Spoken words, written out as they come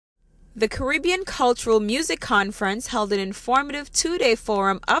The Caribbean Cultural Music Conference held an informative two-day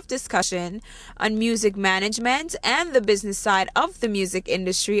forum of discussion on music management and the business side of the music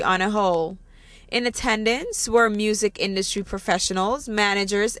industry on a whole. In attendance were music industry professionals,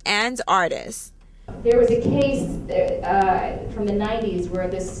 managers, and artists. There was a case from the 90s where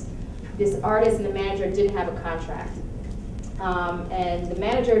this artist and the manager didn't have a contract. And the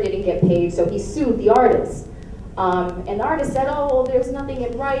manager didn't get paid, so he sued the artist. And the artist said, oh, there's nothing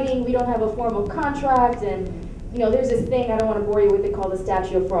in writing, we don't have a formal contract, and there's this thing, I don't want to bore you with it, called the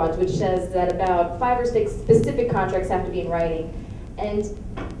statute of frauds, which says that about 5 or 6 specific contracts have to be in writing. And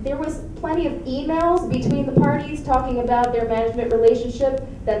there was plenty of emails between the parties talking about their management relationship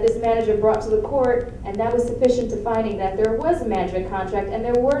that this manager brought to the court, and that was sufficient to finding that there was a management contract and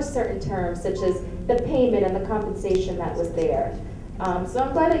there were certain terms such as the payment and the compensation that was there. So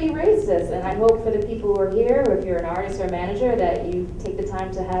I'm glad that you raised this, and I hope for the people who are here, or if you're an artist or a manager, that you take the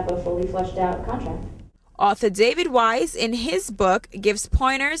time to have a fully fleshed out contract. Author David Wise, in his book, gives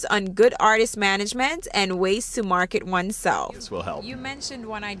pointers on good artist management and ways to market oneself. This will help. You mentioned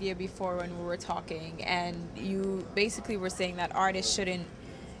one idea before when we were talking, and you basically were saying that artists shouldn't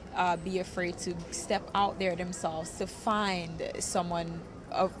be afraid to step out there themselves to find someone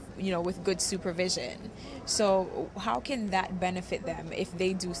with good supervision. So how can that benefit them if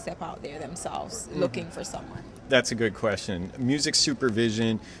they do step out there themselves looking for someone? That's a good question. Music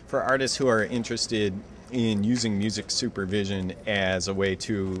supervision for artists who are interested in using music supervision as a way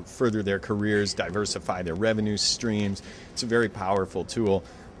to further their careers, diversify their revenue streams. It's a very powerful tool,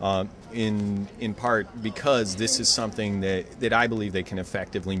 in part because this is something that I believe they can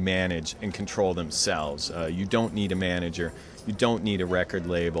effectively manage and control themselves. You don't need a manager. You don't need a record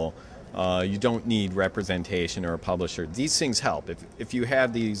label. You don't need representation or a publisher. These things help. If you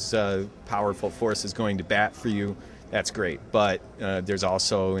have these powerful forces going to bat for you, that's great. But there's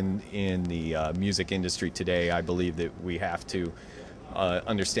also in the music industry today, I believe that we have to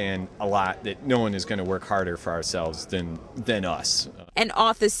understand a lot that no one is going to work harder for ourselves than us. And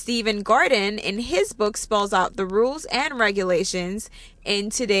author Stephen Gordon, in his book, spells out the rules and regulations in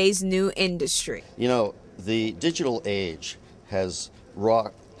today's new industry. The digital age has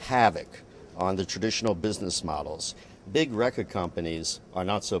wrought havoc on the traditional business models. Big record companies are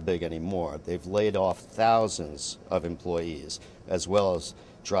not so big anymore. They've laid off thousands of employees, as well as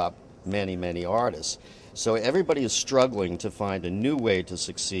dropped many, many artists. So everybody is struggling to find a new way to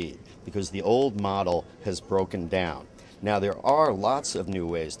succeed because the old model has broken down. Now, there are lots of new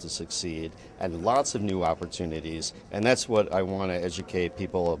ways to succeed and lots of new opportunities, and that's what I want to educate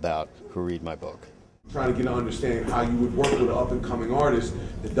people about who read my book. Trying to get an understanding how you would work with an up-and-coming artist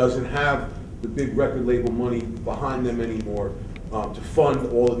that doesn't have the big record label money behind them anymore to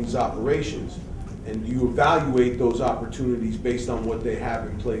fund all of these operations. And you evaluate those opportunities based on what they have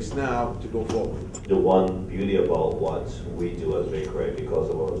in place now to go forward. The one beauty about what we do as ZYNC, because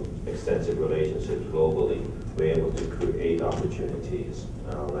of our extensive relationships globally, we're able to create opportunities.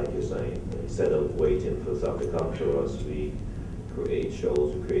 Like you're saying, instead of waiting for something to come to us, we create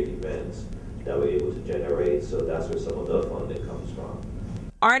shows, we create events that we're able to generate, so that's where some of the funding comes from.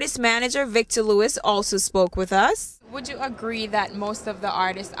 Artist manager Victor Lewis also spoke with us. Would you agree that most of the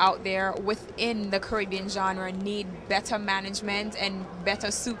artists out there within the Caribbean genre need better management and better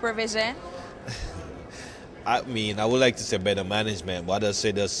supervision? I would like to say better management, but I'd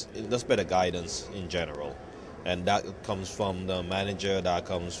say there's better guidance in general. And that comes from the manager, that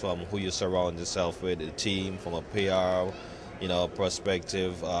comes from who you surround yourself with, the team, from a PR,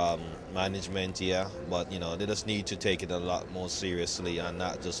 perspective, management, yeah. But, they just need to take it a lot more seriously and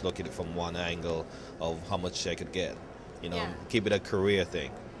not just look at it from one angle of how much they could get. Keep it a career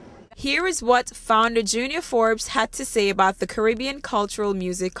thing. Here is what founder Junior Forbes had to say about the Caribbean Cultural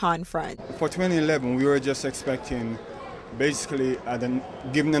Music Conference. For 2011, we were just expecting, basically,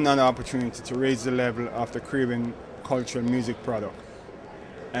 giving another opportunity to raise the level of the Caribbean cultural music product.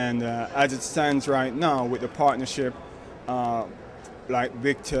 And as it stands right now, with the partnership like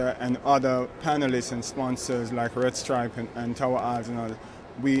Victor and other panelists and sponsors like Red Stripe and Tower Arts and others,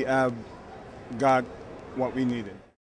 we have got what we needed.